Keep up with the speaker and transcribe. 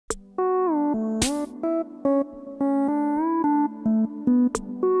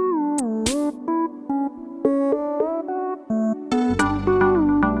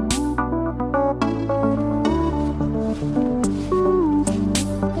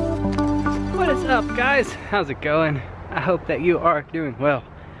up, guys? How's it going? I hope that you are doing well.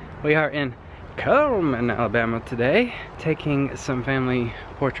 We are in Cullman, Alabama today, taking some family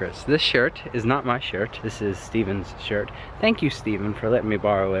portraits. This shirt is not my shirt. This is Steven's shirt. Thank you, Steven, for letting me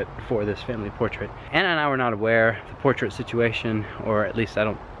borrow it for this family portrait. Anna and I were not aware of the portrait situation, or at least I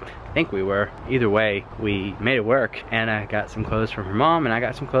don't think we were. Either way, we made it work. Anna got some clothes from her mom, and I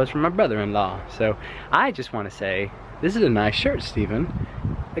got some clothes from my brother-in-law. So I just want to say, this is a nice shirt, Steven.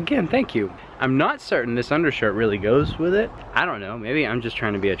 Again, thank you. I'm not certain this undershirt really goes with it. I don't know, maybe I'm just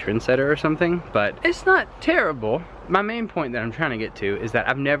trying to be a trendsetter or something, but it's not terrible. My main point that I'm trying to get to is that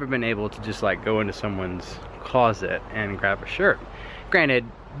I've never been able to just like go into someone's closet and grab a shirt. Granted,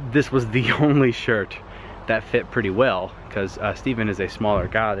 this was the only shirt that fit pretty well because Steven is a smaller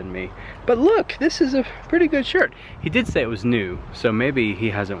guy than me. But look, this is a pretty good shirt. He did say it was new, so maybe he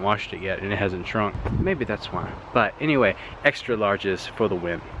hasn't washed it yet and it hasn't shrunk. Maybe that's why. But anyway, extra larges for the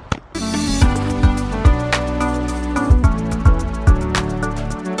win.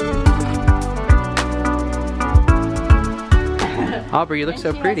 Aubrey, you look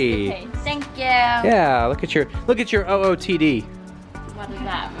so pretty. Thank you. Yeah, look at your OOTD. What is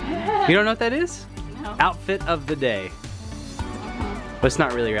that? You don't know what that is? No. Outfit of the day. Well, it's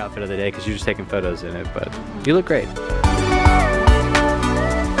not really your outfit of the day because you're just taking photos in it, but you look great.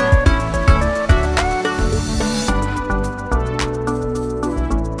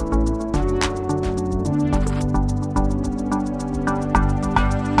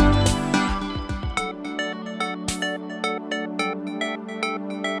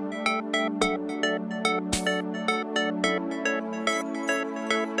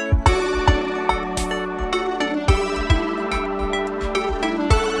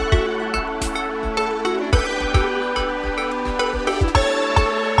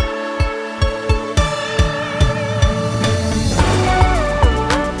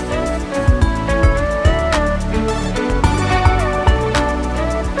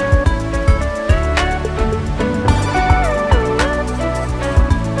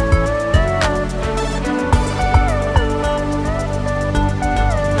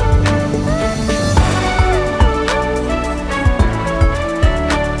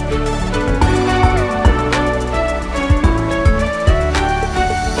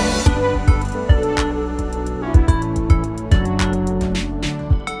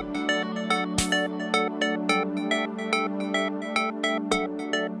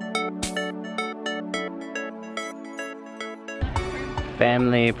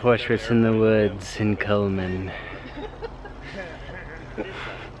 Family portraits in the woods in Cullman.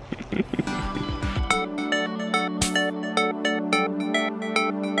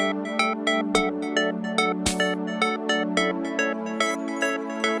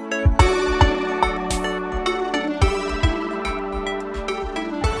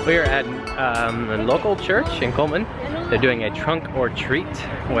 We are at a local church in Cullman. They're doing a trunk or treat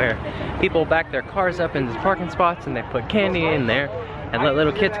where people back their cars up into parking spots and they put candy in there and let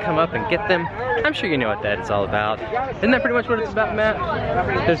little kids come up and get them. I'm sure you know what that is all about. Isn't that pretty much what it's about, Matt?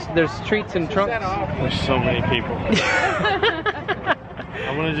 There's treats and trunks. There's so many people.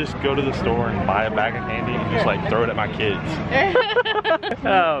 I want to just go to the store and buy a bag of candy and just like throw it at my kids.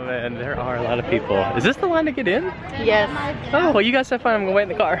 Oh man, there are a lot of people. Is this the line to get in? Yes. Oh, well you guys have fun. I'm gonna wait in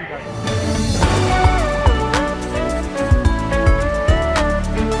the car.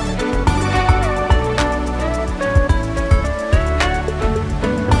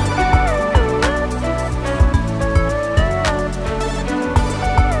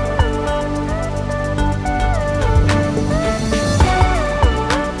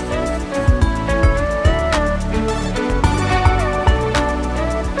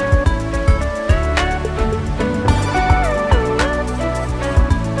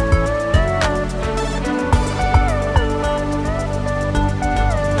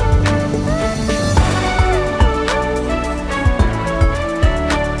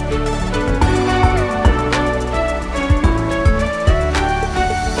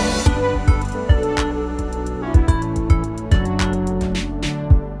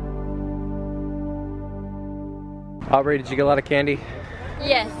 Aubrey, did you get a lot of candy?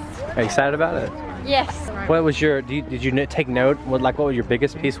 Yes. Are you excited about it? Yes. What was your, did you take note, what your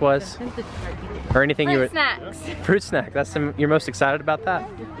biggest piece was? Or anything you were? Fruit snacks. Fruit snack, that's you're most excited about that?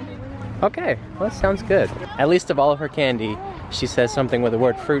 Okay, well that sounds good. At least of all of her candy, she says something with the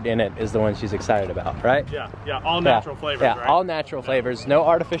word fruit in it is the one she's excited about, right? Yeah, all natural flavors, yeah, right? all natural flavors, no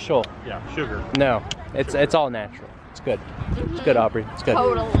artificial. Yeah, sugar. No, it's all natural. It's good. It's good, Aubrey. It's good.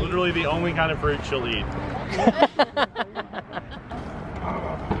 Totally. Literally the only kind of fruit she'll eat.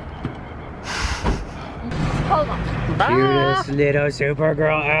 Hold on. Cutest little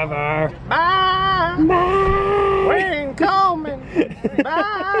Supergirl ever. Bye. Bye. We ain't coming.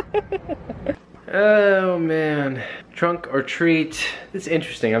 Bye. Oh man, trunk or treat. It's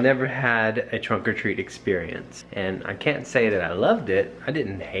interesting. I've never had a trunk or treat experience, and I can't say that I loved it. I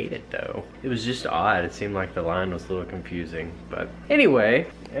didn't hate it though. It was just odd. It seemed like the line was a little confusing. But anyway,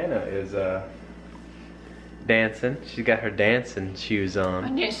 Anna is dancing. She's got her dancing shoes on.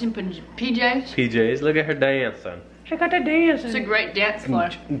 I'm dancing in PJs. PJs. Look at her dancing. She got her dancing. It's a great dance floor.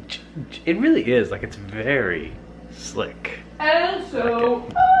 It really is. Like, it's very slick. And so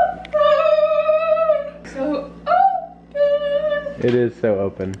so It is so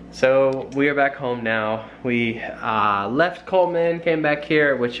open. So we are back home now. We left Coleman, came back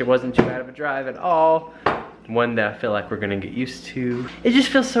here, which it wasn't too bad of a drive at all. One that I feel like we're gonna get used to. It just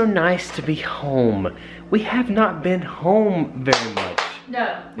feels so nice to be home. We have not been home very much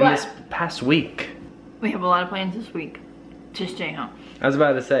no, in this past week. we have a lot of plans this week to stay home. I was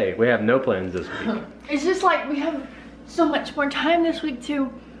about to say, we have no plans this week. It's just like we have so much more time this week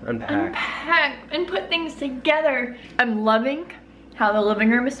to unpack and put things together. I'm loving how the living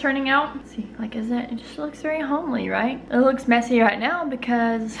room is turning out. See, like, it just looks very homely, right? It looks messy right now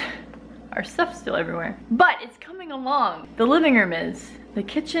because our stuff's still everywhere. But it's coming along. The living room is. The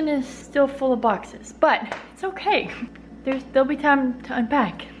kitchen is still full of boxes, but it's okay. There'll be time to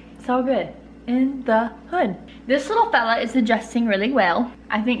unpack. It's all good. In the hood. This little fella is adjusting really well.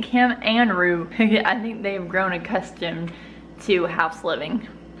 I think him and Rue, I think they've grown accustomed to house living.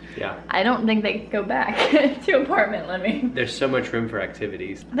 Yeah. I don't think they could go back to apartment living. There's so much room for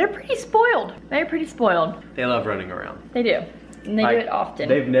activities. They're pretty spoiled. They're pretty spoiled. They love running around. They do. And they do it often.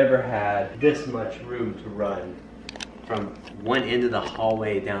 They've never had this much room to run from one end of the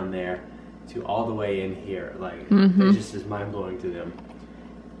hallway down there to all the way in here. Like, it just is mind-blowing to them.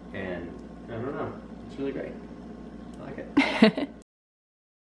 And I don't know, it's really great. I like it.